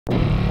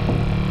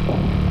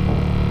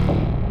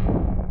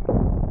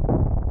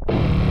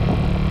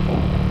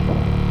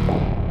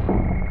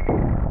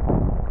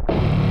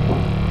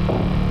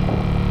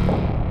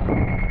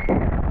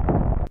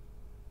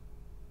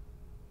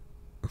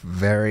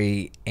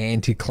very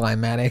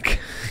anticlimactic.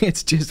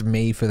 It's just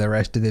me for the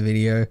rest of the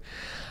video.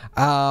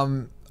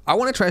 I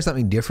want to try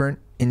something different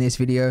in this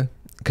video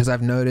because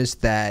I've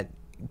noticed that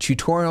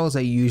tutorials are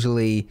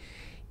usually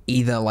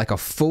either like a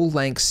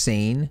full-length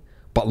scene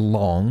but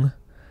long,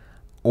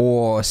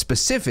 or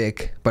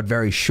specific but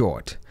very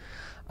short.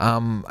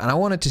 And I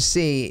wanted to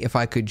see if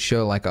I could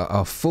show like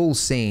a full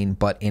scene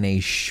but in a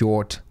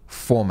short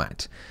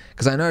format,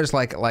 because I noticed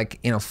like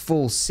in a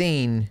full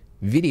scene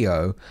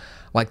video,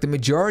 like the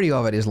majority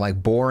of it is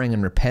like boring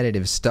and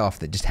repetitive stuff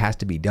that just has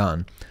to be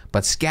done,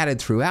 but scattered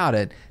throughout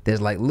it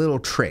there's like little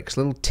tricks,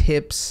 little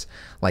tips,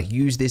 like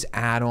use this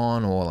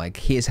add-on, or like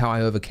here's how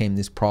I overcame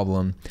this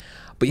problem.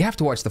 But you have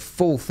to watch the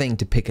full thing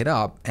to pick it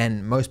up,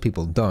 and most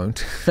people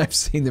don't. I've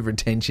seen the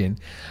retention.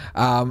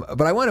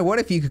 But I wonder, what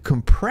if you could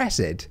compress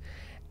it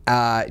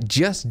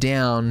just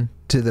down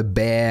to the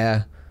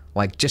bare,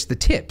 like just the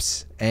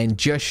tips, and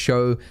just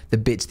show the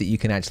bits that you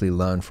can actually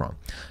learn from.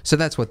 So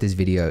that's what this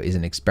video is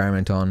an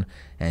experiment on,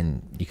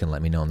 and you can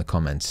let me know in the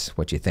comments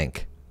what you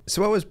think.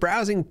 So I was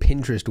browsing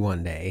Pinterest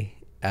one day,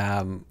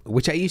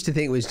 which I used to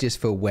think was just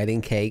for wedding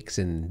cakes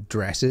and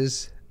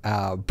dresses,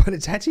 but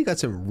it's actually got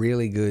some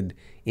really good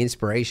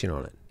inspiration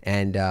on it,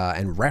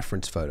 and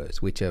reference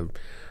photos, which are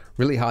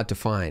really hard to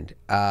find.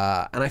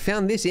 And I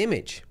found this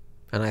image,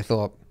 and I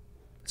thought,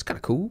 it's kind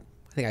of cool.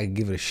 I think I could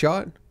give it a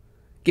shot,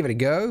 give it a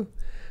go.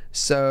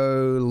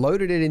 So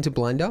loaded it into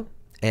Blender,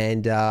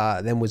 and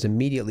then was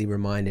immediately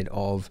reminded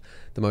of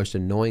the most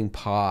annoying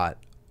part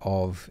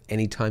of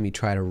any time you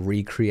try to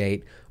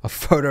recreate a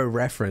photo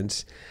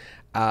reference,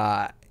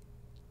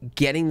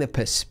 getting the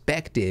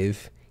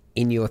perspective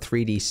in your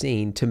 3D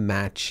scene to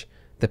match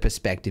the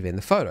perspective in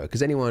the photo.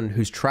 Because anyone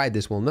who's tried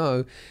this will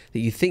know that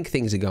you think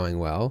things are going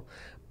well,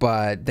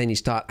 but then you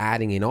start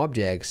adding in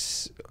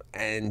objects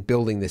and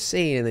building the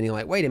scene, and then you're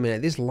like, wait a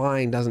minute, this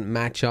line doesn't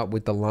match up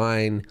with the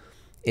line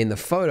in the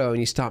photo, and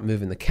you start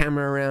moving the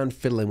camera around,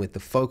 fiddling with the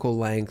focal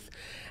length,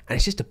 and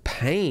it's just a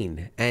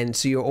pain. And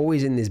so you're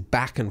always in this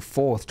back and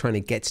forth trying to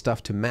get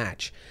stuff to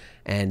match,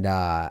 and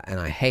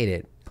I hate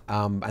it.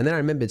 And then I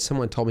remembered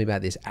someone told me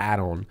about this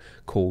add-on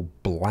called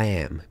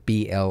Blam,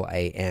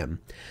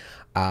 B-L-A-M.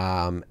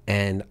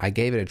 And I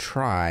gave it a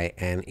try,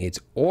 and it's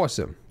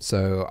awesome.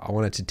 So I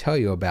wanted to tell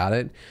you about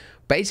it.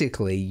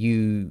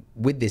 Basically,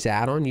 with this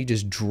add-on, you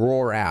just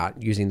draw out,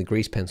 using the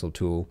grease pencil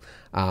tool,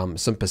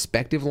 some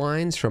perspective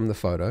lines from the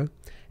photo,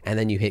 and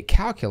then you hit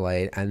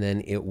calculate, and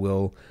then it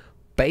will,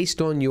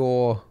 based on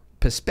your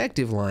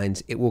perspective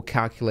lines, it will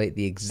calculate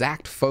the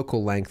exact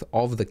focal length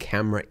of the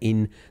camera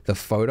in the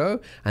photo,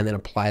 and then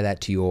apply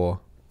that to your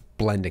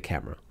Blender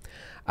camera.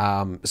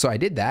 So I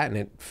did that, and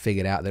it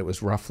figured out that it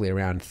was roughly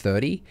around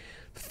 30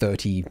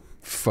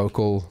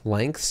 focal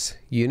lengths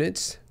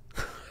units.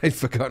 I'd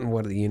forgotten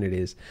what the unit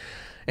is.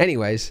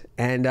 Anyways,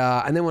 and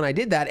then when I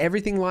did that,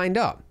 everything lined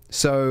up.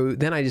 So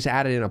then I just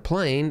added in a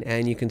plane,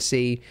 and you can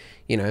see,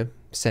 you know,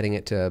 setting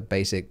it to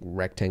basic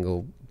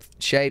rectangle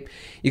shape,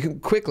 you can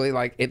quickly,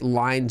 like, it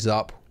lines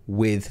up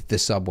with the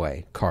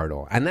subway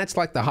corridor. And that's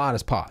like the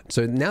hardest part.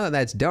 So now that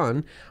that's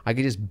done, I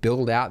can just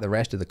build out the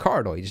rest of the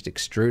corridor. You just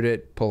extrude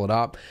it, pull it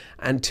up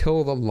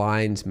until the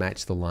lines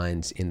match the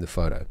lines in the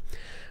photo.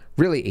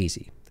 Really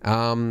easy.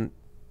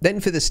 Then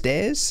for the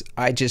stairs,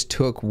 I just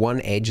took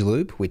one edge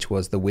loop, which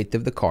was the width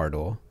of the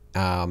corridor,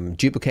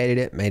 duplicated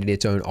it, made it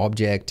its own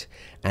object,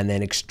 and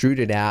then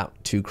extruded out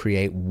to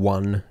create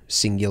one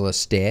singular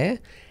stair.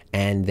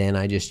 And then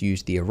I just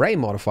used the array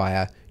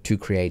modifier to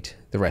create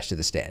the rest of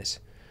the stairs.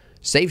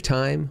 Save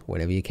time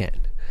whenever you can.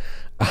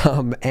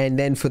 And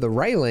then for the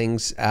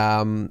railings,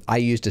 I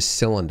used a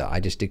cylinder. I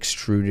just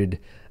extruded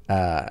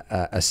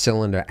a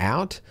cylinder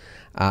out.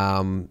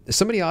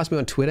 Somebody asked me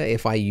on Twitter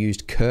if I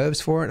used curves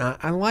for it, and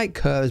I like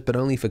curves, but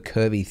only for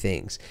curvy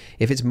things.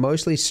 If it's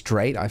mostly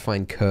straight, I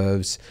find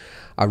curves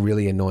are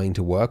really annoying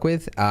to work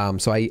with.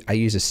 So I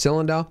use a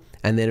cylinder,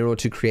 and then in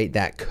order to create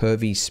that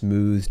curvy,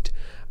 smoothed,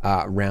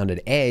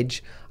 rounded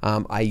edge,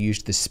 I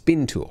used the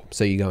spin tool.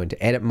 So you go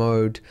into edit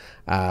mode,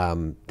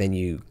 then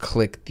you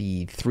click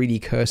the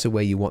 3D cursor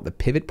where you want the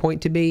pivot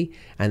point to be,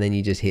 and then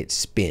you just hit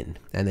spin,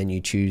 and then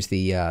you choose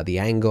the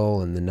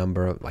angle and the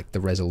number of, like, the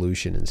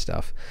resolution and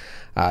stuff.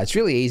 It's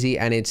really easy,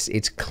 and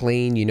it's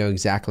clean. You know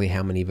exactly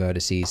how many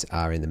vertices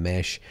are in the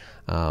mesh,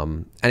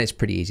 and it's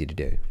pretty easy to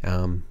do.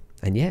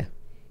 And yeah,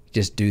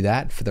 just do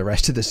that for the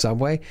rest of the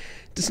subway.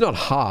 It's not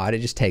hard, it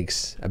just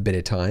takes a bit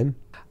of time.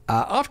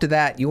 After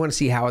that, you want to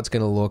see how it's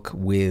going to look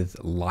with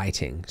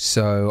lighting.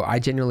 So I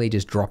generally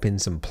just drop in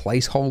some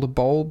placeholder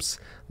bulbs,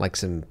 like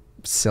some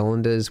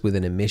cylinders with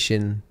an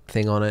emission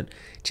thing on it.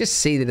 Just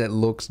see that it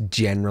looks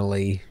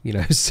generally, you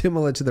know,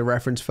 similar to the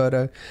reference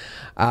photo.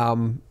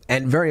 And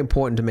very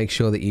important to make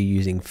sure that you're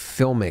using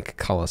filmic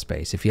color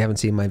space. If you haven't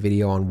seen my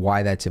video on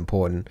why that's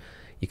important,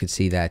 you can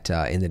see that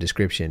in the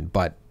description.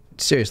 But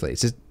seriously,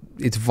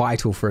 it's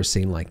vital for a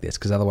scene like this,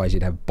 because otherwise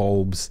you'd have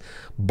bulbs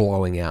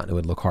blowing out and it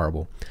would look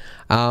horrible.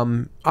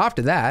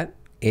 After that,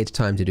 it's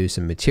time to do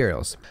some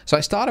materials. So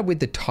I started with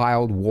the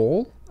tiled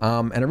wall.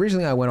 And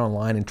originally I went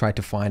online and tried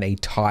to find a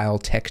tile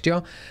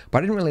texture, but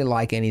I didn't really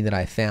like any that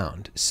I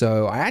found.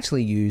 So I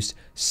actually used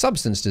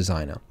Substance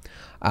Designer,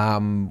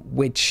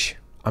 which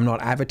I'm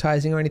not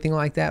advertising or anything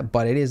like that,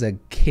 but it is a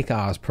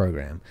kick-ass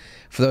program.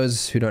 For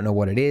those who don't know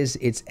what it is,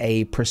 it's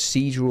a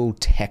procedural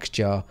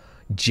texture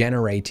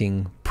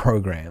generating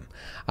program.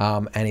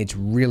 And it's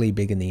really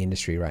big in the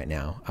industry right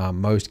now.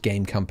 Most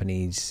game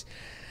companies,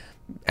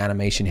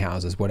 animation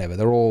houses, whatever,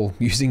 they're all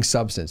using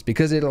Substance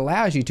because it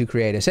allows you to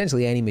create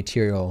essentially any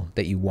material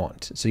that you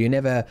want. So you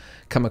never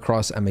come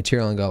across a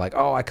material and go like,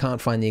 oh, I can't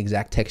find the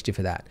exact texture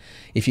for that.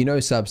 If you know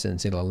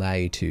Substance, it'll allow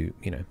you to,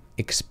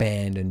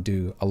 expand and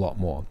do a lot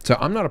more. So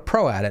I'm not a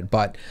pro at it,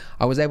 but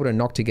I was able to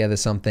knock together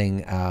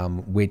something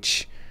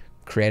which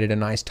created a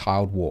nice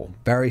tiled wall.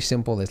 Very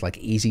simple. There's like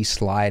easy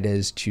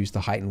sliders, choose the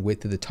height and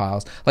width of the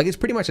tiles. Like it's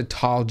pretty much a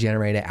tile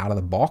generator out of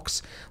the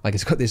box. Like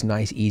it's got this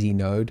nice easy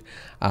node.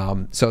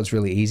 So it's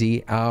really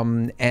easy.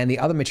 And the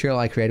other material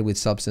I created with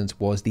Substance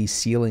was the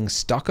ceiling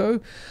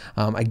stucco.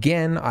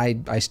 Again,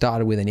 I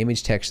started with an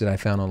image text that I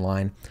found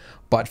online,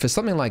 but for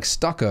something like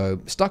stucco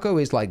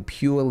is like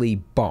purely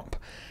bump.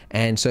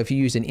 And so if you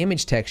use an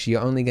image text,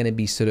 you're only going to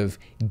be sort of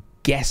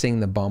guessing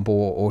the bump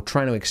or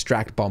trying to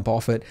extract bump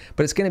off it,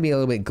 but it's going to be a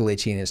little bit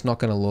glitchy and it's not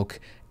going to look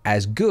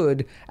as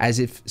good as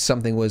if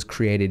something was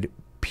created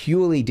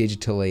purely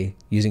digitally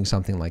using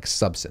something like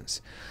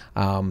Substance.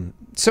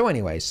 So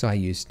I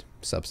used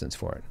Substance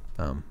for it.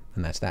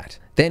 And that's that.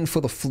 Then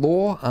for the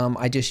floor,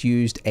 I just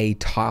used a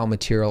tile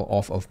material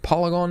off of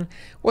Polygon. It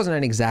wasn't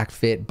an exact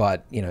fit,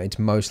 but it's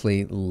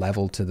mostly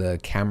level to the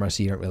camera,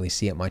 so you don't really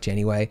see it much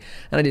anyway.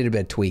 And I did a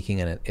bit of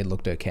tweaking and it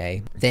looked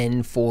okay.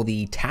 Then for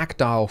the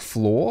tactile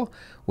floor,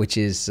 which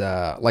is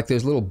like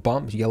those little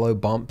bumps, yellow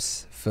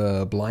bumps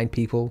for blind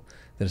people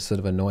that are sort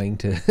of annoying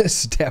to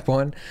step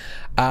on.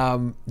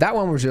 That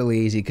one was really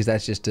easy because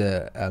that's just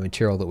a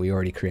material that we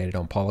already created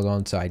on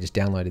Polygon. So I just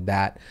downloaded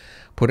that,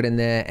 put it in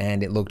there,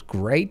 and it looked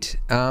great.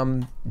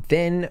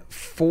 Then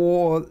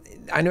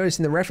I noticed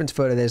in the reference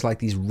photo, there's like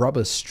these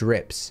rubber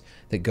strips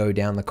that go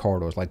down the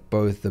corridors, like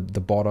both the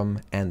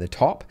bottom and the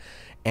top.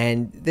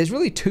 And there's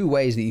really two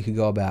ways that you could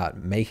go about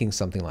making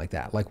something like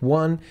that. Like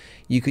one,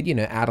 you could,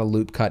 add a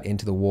loop cut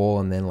into the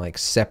wall and then like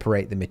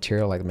separate the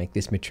material, like make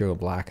this material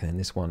black and then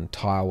this one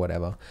tile,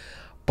 whatever.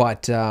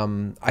 But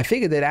I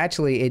figured that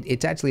actually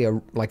it's actually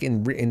like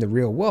in the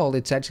real world,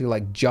 it's actually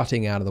like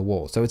jutting out of the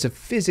wall. So it's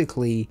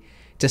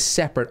a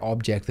separate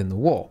object than the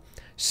wall.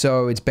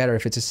 So it's better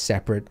if it's a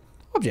separate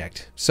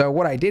object. So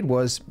what I did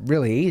was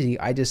really easy.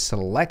 I just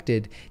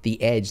selected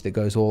the edge that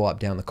goes all up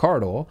down the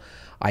corridor.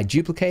 I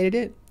duplicated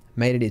it,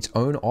 made it its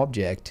own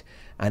object,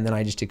 and then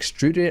I just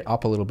extruded it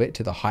up a little bit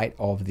to the height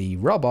of the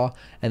rubber,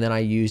 and then I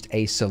used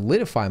a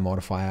solidify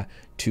modifier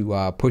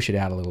to push it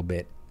out a little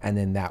bit, and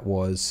then that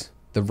was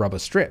the rubber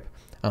strip.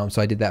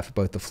 So I did that for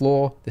both the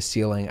floor, the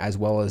ceiling, as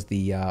well as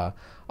the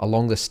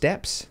along the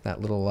steps.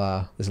 That little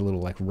there's a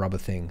little like rubber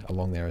thing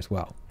along there as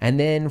well. And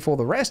then for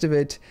the rest of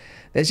it,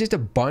 there's just a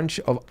bunch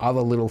of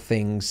other little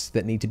things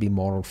that need to be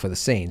modeled for the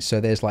scene.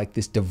 So there's like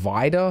this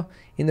divider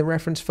in the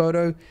reference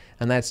photo,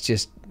 and that's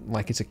just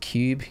like it's a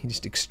cube. You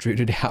just extrude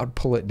it out,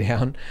 pull it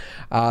down.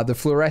 The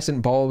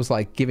fluorescent bulbs,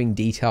 like giving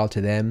detail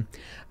to them,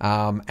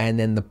 and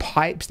then the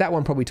pipes. That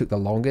one probably took the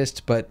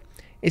longest, but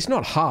it's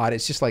not hard.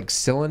 It's just like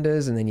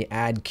cylinders, and then you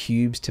add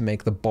cubes to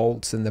make the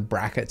bolts and the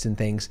brackets and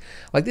things.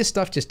 Like this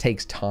stuff just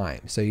takes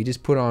time. So you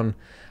just put on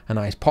a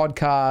nice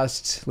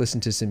podcast, listen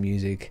to some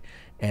music,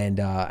 and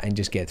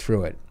just get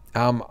through it.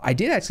 I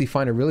did actually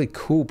find a really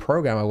cool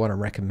program I want to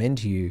recommend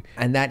to you,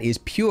 and that is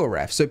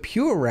PureRef. So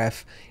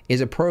PureRef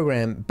is a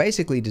program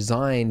basically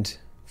designed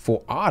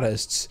for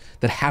artists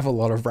that have a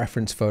lot of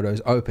reference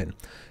photos open.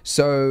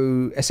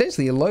 So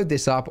essentially you load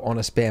this up on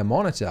a spare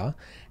monitor,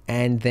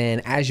 and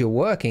then as you're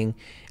working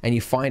and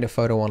you find a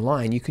photo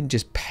online, you can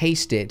just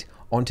paste it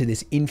onto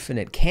this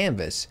infinite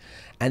canvas.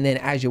 And then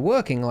as you're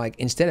working, like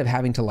instead of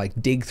having to like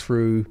dig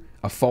through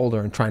a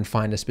folder and try and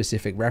find a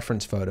specific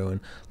reference photo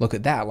and look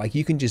at that, like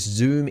you can just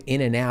zoom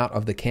in and out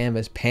of the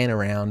canvas, pan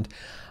around.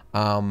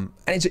 And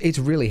it's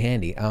really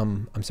handy.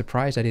 I'm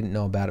surprised I didn't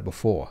know about it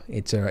before.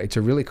 It's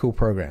a really cool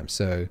program.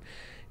 So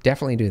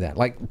definitely do that.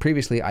 Like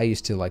previously I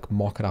used to like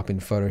mock it up in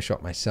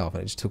Photoshop myself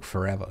and it just took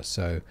forever.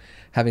 So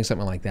having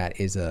something like that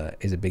is a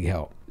big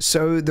help.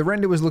 So the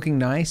render was looking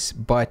nice,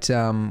 but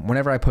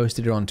whenever I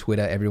posted it on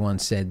Twitter, everyone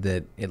said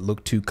that it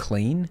looked too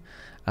clean,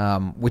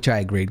 which I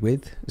agreed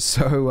with.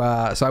 So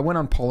I went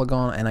on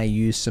Polygon and I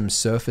used some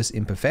surface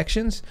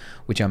imperfections,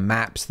 which are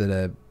maps that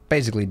are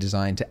basically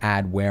designed to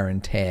add wear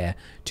and tear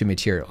to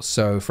materials.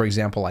 So for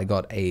example, I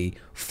got a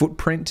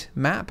footprint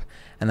map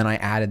and then I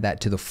added that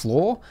to the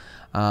floor.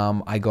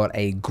 I got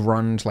a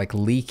grunge, like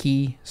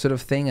leaky sort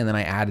of thing, and then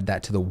I added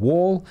that to the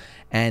wall,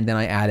 and then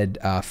I added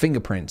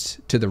fingerprints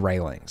to the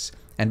railings.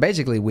 And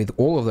basically with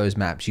all of those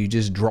maps, you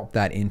just drop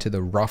that into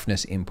the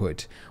roughness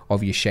input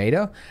of your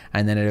shader,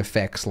 and then it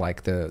affects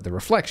like the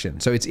reflection.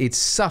 So it's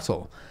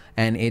subtle,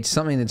 and it's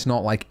something that's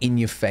not like in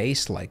your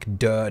face, like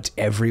dirt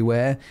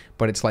everywhere,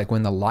 but it's like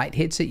when the light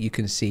hits it, you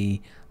can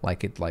see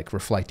like it like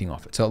reflecting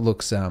off it. So it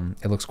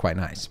looks quite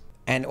nice.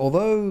 And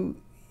although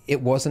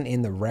it wasn't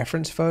in the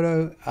reference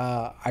photo,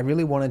 I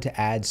really wanted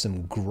to add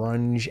some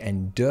grunge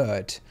and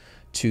dirt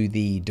to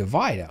the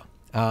divider.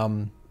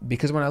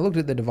 Because when I looked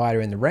at the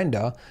divider in the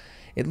render,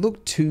 it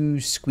looked too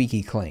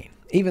squeaky clean.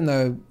 Even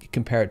though you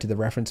compare it to the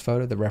reference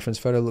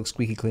photo looks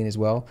squeaky clean as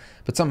well,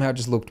 but somehow it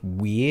just looked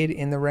weird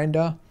in the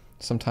render.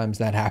 Sometimes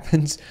that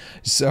happens.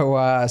 So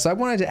I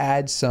wanted to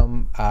add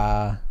some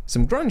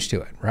grunge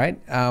to it,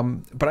 right?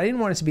 But I didn't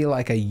want it to be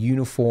like a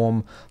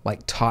uniform, like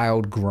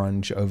tiled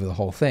grunge over the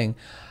whole thing.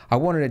 I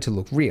wanted it to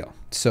look real.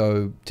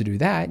 So to do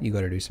that, you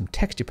got to do some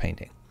texture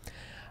painting.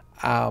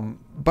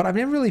 But I've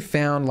never really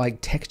found like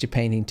texture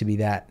painting to be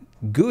that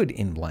good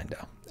in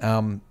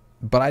Blender.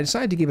 But I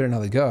decided to give it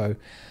another go,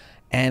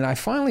 and I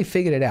finally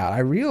figured it out. I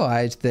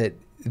realized that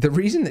the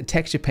reason that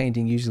texture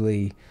painting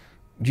usually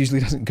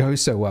doesn't go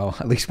so well,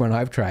 at least when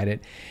I've tried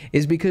it,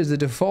 is because the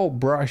default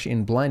brush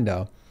in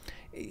Blender,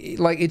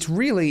 like it's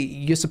really,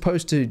 you're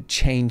supposed to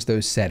change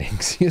those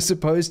settings. You're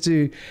supposed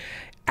to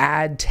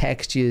add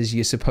textures,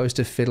 you're supposed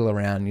to fiddle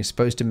around, you're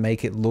supposed to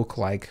make it look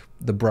like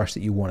the brush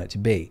that you want it to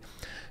be.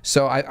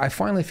 So I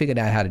finally figured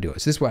out how to do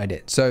it. So this is what I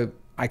did. So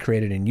I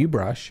created a new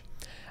brush,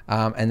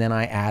 and then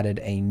I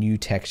added a new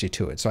texture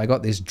to it. So I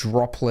got this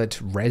droplet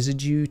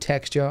residue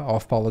texture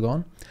off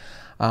Polygon.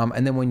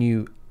 And then when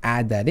you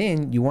add that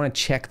in, you want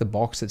to check the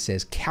box that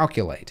says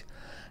calculate.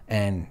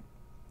 And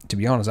to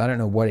be honest, I don't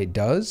know what it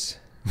does.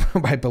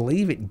 I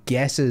believe it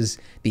guesses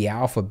the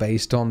alpha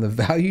based on the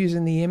values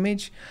in the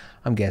image.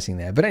 I'm guessing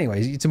there. But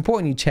anyways, it's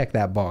important you check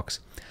that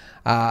box.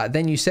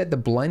 Then you set the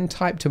blend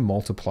type to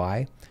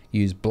multiply,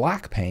 use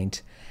black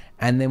paint,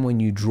 and then when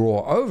you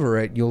draw over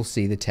it, you'll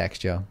see the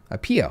texture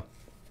appear.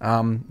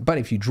 But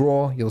if you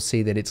draw, you'll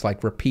see that it's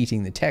like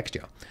repeating the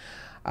texture,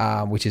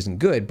 which isn't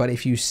good. But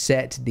if you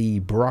set the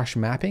brush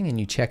mapping and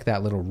you check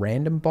that little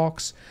random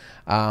box,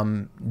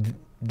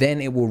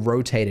 then it will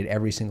rotate it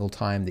every single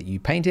time that you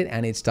paint it,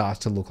 and it starts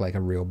to look like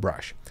a real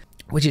brush,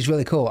 which is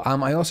really cool.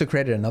 I also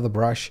created another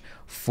brush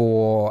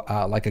for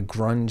like a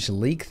grunge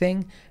leak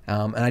thing,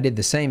 and I did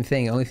the same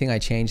thing. The only thing I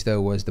changed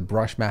though was the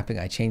brush mapping.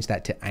 I changed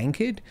that to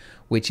anchored,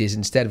 which is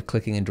instead of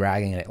clicking and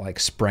dragging and it like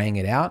spraying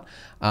it out,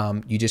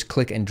 you just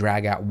click and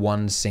drag out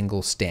one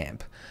single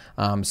stamp.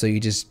 So you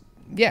just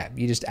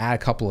add a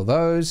couple of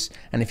those,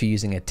 and if you're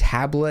using a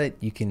tablet,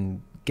 you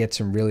can get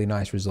some really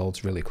nice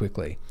results really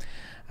quickly.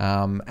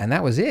 And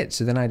that was it.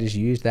 So then I just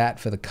used that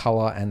for the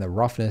color and the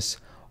roughness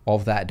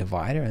of that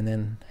divider, and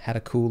then had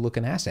a cool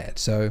looking asset.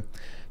 So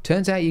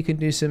turns out you can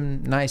do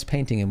some nice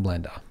painting in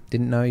Blender.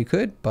 Didn't know you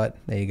could, but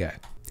there you go.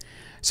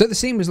 So the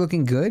scene was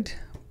looking good,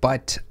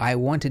 but I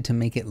wanted to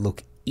make it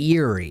look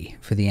eerie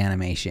for the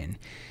animation.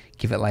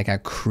 Give it like a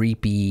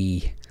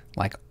creepy,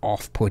 like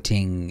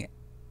off-putting,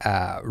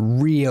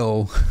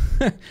 real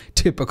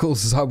typical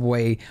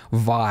subway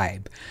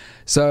vibe.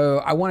 So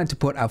I wanted to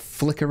put a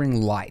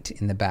flickering light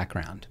in the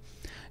background.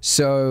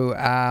 So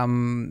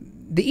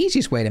the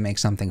easiest way to make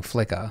something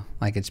flicker,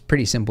 like it's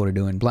pretty simple to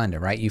do in Blender,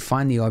 right? You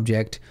find the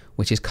object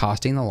which is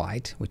casting the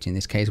light, which in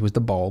this case was the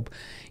bulb.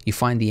 You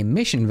find the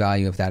emission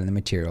value of that in the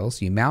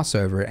materials, you mouse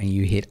over it and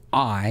you hit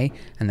I,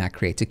 and that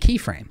creates a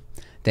keyframe.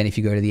 Then if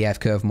you go to the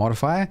F-curve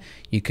modifier,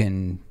 you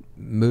can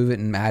move it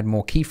and add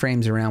more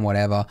keyframes around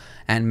whatever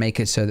and make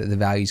it so that the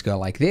values go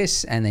like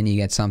this, and then you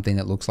get something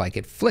that looks like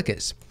it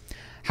flickers.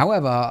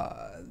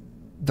 However,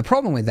 the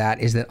problem with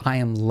that is that I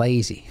am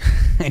lazy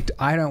and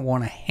I don't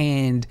want to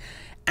hand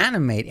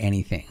animate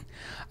anything.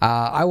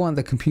 I want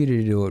the computer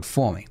to do it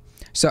for me.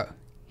 So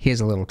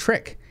here's a little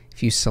trick.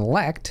 If you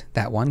select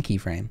that one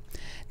keyframe,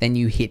 then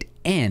you hit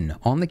N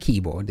on the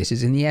keyboard, this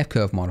is in the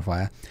F-curve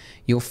modifier,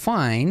 you'll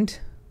find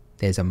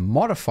there's a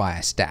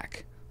modifier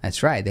stack.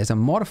 That's right, there's a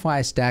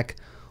modifier stack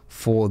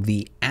for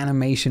the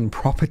animation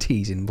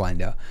properties in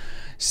Blender.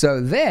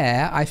 So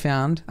there I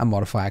found a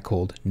modifier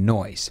called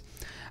noise.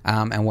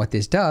 And what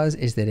this does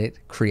is that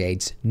it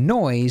creates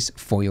noise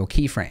for your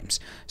keyframes.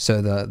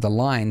 So the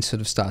line sort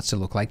of starts to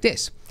look like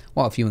this.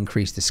 Well, if you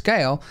increase the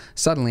scale,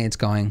 suddenly it's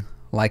going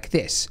like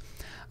this.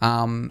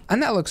 And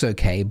that looks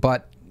okay,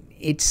 but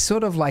it's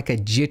sort of like a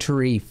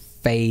jittery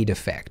fade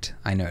effect,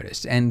 I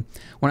noticed. And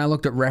when I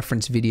looked at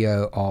reference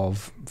video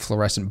of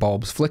fluorescent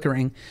bulbs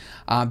flickering,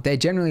 they're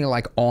generally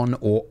like on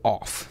or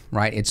off,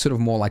 right? It's sort of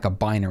more like a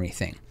binary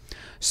thing.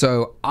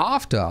 So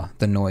after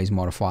the noise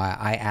modifier,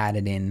 I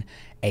added in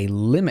a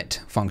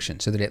limit function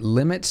so that it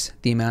limits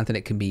the amount that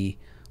it can be,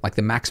 like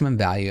the maximum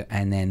value,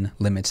 and then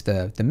limits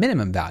the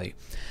minimum value.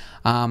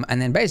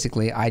 And then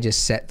basically I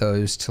just set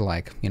those to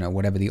like, you know,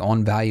 whatever the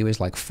on value is,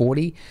 like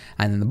 40,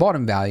 and then the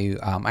bottom value,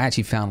 I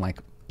actually found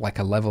like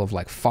a level of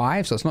like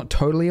 5, so it's not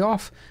totally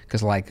off,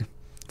 because like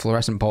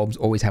fluorescent bulbs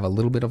always have a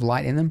little bit of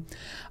light in them.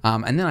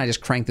 And then I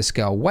just crank the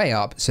scale way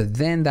up, so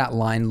then that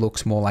line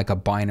looks more like a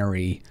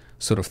binary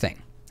sort of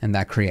thing. and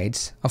that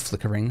creates a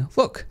flickering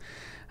look.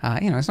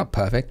 It's not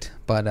perfect,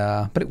 but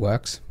it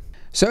works.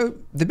 So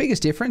the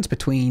biggest difference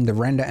between the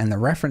render and the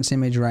reference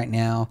image right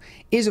now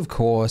is, of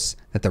course,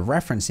 that the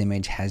reference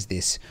image has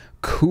this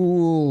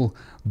cool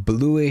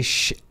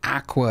bluish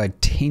aqua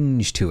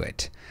tinge to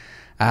it.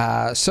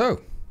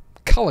 So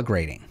color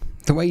grading.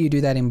 The way you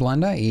do that in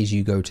Blender is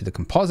you go to the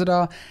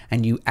compositor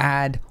and you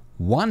add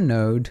one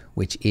node,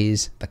 which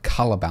is the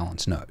color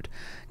balance node,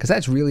 because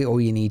that's really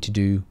all you need to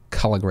do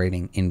color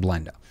grading in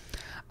Blender.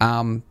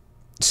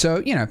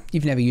 So,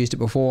 you've never used it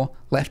before.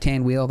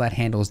 Left-hand wheel, that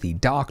handles the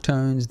dark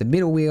tones. The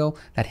middle wheel,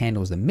 that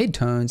handles the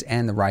mid-tones.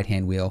 And the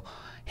right-hand wheel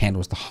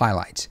handles the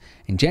highlights.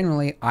 And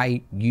generally,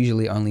 I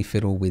usually only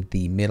fiddle with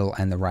the middle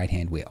and the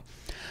right-hand wheel.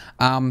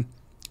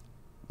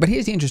 But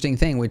here's the interesting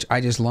thing, which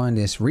I just learned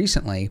this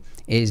recently,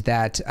 is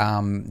that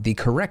the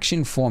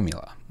correction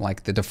formula,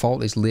 like the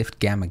default is lift,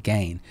 gamma,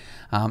 gain.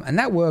 And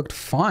that worked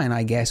fine,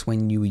 I guess,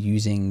 when you were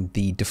using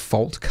the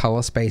default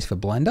color space for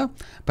Blender.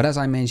 But as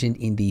I mentioned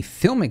in the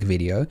Filmic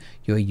video,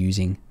 you're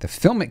using the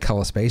Filmic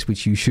color space,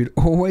 which you should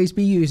always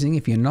be using.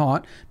 If you're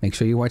not, make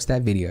sure you watch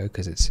that video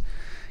because it's,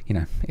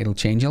 it'll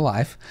change your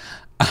life.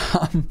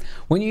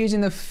 When you're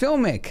using the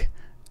Filmic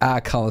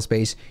color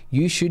space,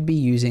 you should be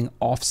using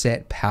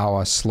offset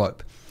power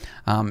slope.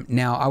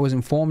 Now, I was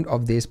informed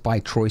of this by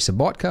Troy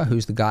Sobotka,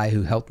 who's the guy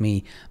who helped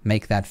me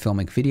make that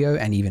Filmic video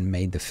and even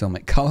made the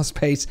Filmic color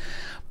space.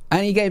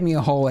 And he gave me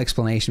a whole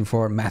explanation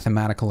for a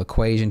mathematical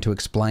equation to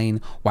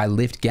explain why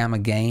lift, gamma,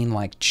 gain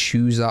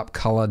chews up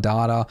color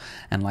data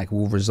and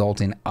will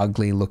result in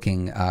ugly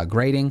looking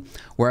grading,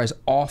 whereas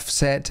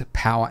offset,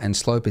 power, and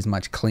slope is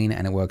much cleaner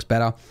and it works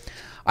better.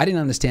 I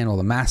didn't understand all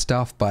the math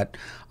stuff, but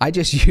I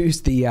just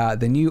used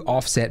the new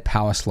offset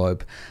power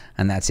slope,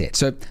 and that's it.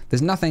 So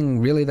there's nothing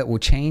really that will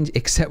change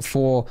except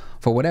for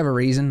whatever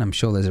reason, I'm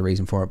sure there's a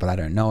reason for it, but I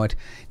don't know it,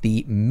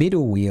 the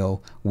middle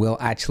wheel will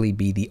actually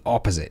be the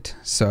opposite.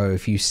 So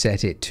if you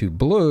set it to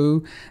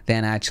blue,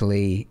 then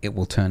actually it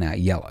will turn out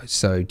yellow.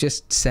 So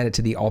just set it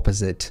to the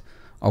opposite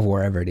of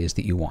wherever it is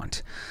that you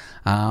want.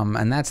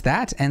 And that's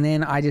that. And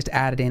then I just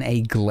added in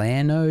a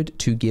glare node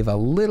to give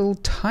a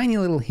tiny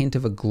little hint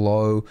of a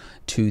glow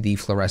to the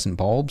fluorescent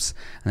bulbs.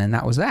 And then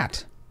that was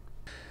that.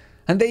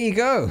 And there you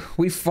go.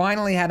 We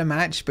finally had a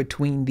match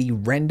between the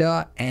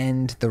render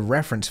and the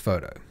reference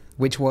photo,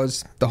 which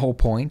was the whole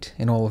point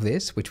in all of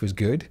this, which was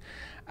good.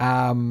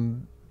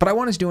 But I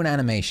wanted to do an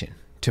animation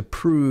to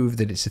prove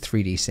that it's a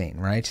 3D scene,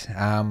 right?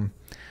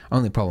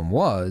 Only problem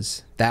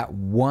was that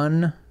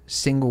one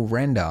single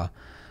render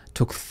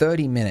took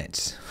 30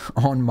 minutes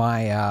on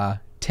my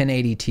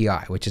 1080 Ti,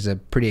 which is a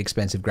pretty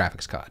expensive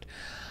graphics card.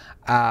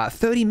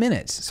 30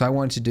 minutes. So I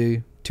wanted to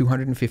do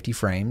 250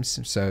 frames.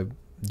 So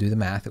do the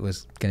math. It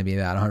was going to be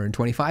about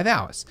 125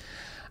 hours.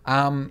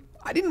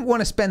 I didn't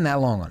want to spend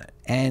that long on it.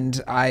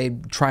 And I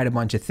tried a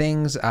bunch of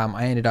things.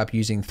 I ended up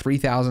using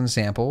 3,000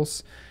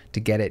 samples to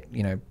get it,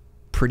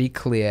 pretty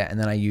clear. And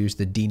then I used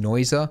the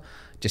denoiser,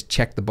 just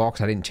checked the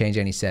box. I didn't change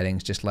any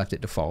settings, just left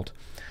it default.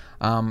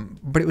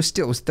 But it was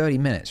 30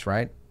 minutes,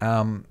 right?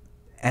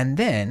 And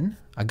then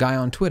a guy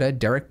on Twitter,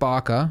 Derek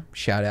Barker,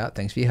 shout out,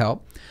 thanks for your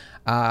help.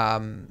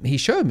 He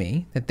showed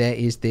me that there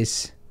is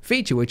this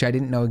feature which I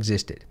didn't know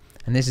existed.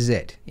 And this is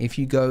it. If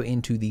you go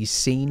into the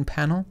scene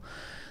panel,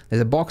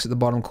 there's a box at the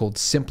bottom called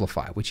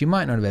Simplify, which you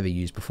might not have ever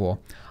used before.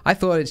 I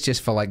thought it's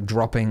just for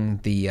dropping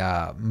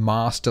the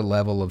master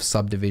level of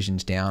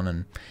subdivisions down,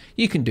 and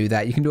you can do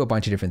that. You can do a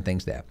bunch of different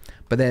things there.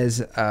 But there's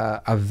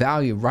a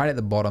value right at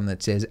the bottom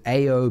that says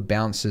AO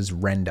bounces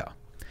render.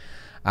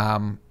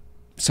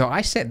 So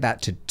I set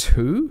that to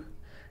 2,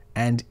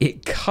 and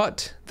it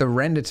cut the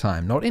render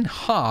time, not in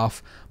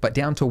half, but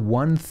down to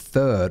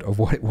 1/3 of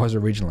what it was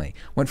originally.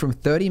 Went from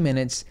 30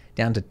 minutes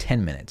down to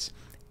 10 minutes.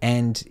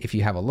 And if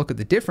you have a look at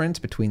the difference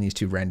between these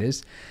two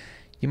renders,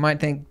 you might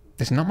think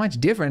there's not much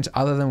difference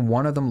other than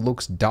one of them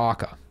looks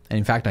darker. And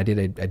in fact, I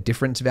did a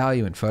difference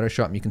value in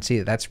Photoshop, and you can see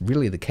that that's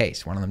really the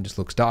case. One of them just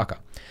looks darker.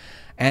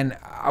 And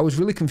I was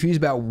really confused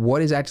about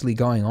what is actually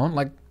going on.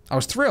 I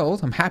was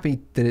thrilled. I'm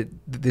happy that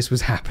this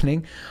was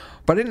happening,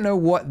 but I didn't know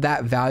what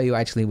that value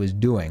actually was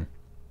doing.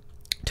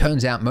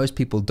 Turns out most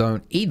people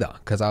don't either,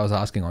 because I was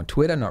asking on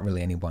Twitter, not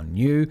really anyone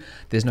knew.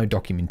 There's no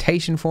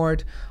documentation for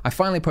it. I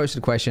finally posted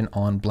a question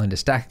on Blender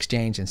Stack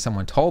Exchange, and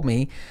someone told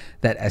me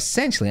that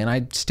essentially, and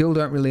I still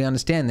don't really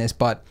understand this,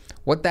 but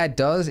what that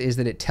does is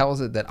that it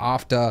tells it that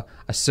after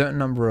a certain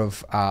number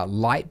of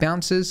light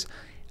bounces,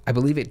 I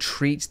believe it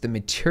treats the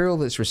material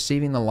that's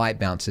receiving the light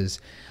bounces,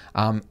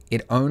 the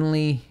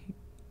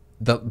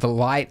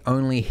light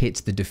only hits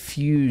the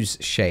diffuse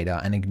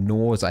shader and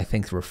ignores, I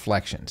think, the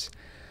reflections.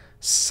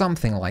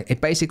 Something like it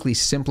basically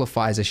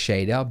simplifies a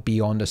shader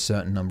beyond a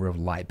certain number of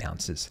light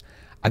bounces.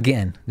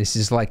 Again, this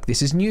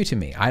is new to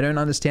me. I don't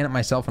understand it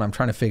myself, and I'm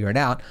trying to figure it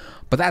out.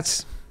 But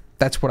that's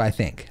what I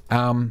think.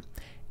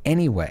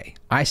 Anyway,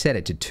 I set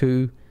it to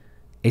 2.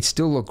 It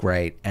still looked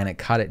great, and it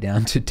cut it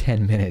down to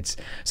 10 minutes.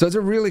 So it's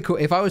a really cool.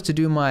 If I was to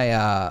do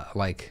my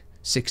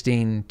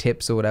 16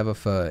 tips or whatever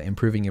for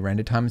improving your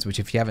render times,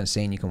 which if you haven't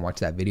seen, you can watch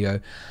that video.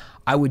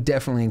 I would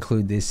definitely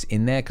include this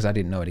in there because I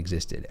didn't know it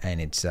existed, and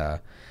it's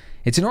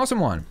an awesome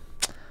one.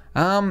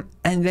 And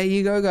there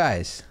you go,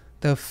 guys.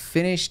 The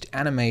finished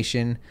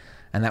animation,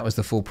 and that was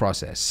the full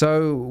process.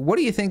 So what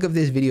do you think of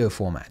this video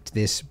format,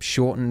 this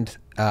shortened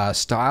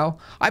style?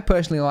 I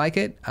personally like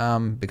it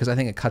because I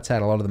think it cuts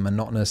out a lot of the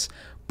monotonous,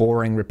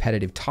 boring,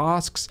 repetitive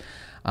tasks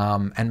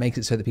and makes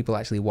it so that people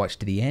actually watch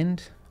to the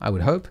end, I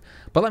would hope.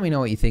 But let me know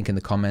what you think in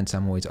the comments.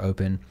 I'm always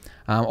open.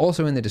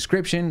 Also in the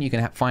description, you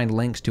can find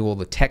links to all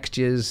the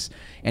textures,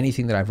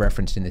 anything that I've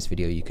referenced in this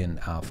video, you can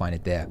find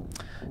it there.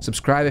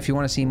 Subscribe if you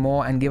want to see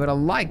more, and give it a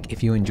like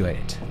if you enjoyed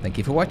it. Thank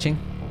you for watching.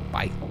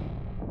 Bye.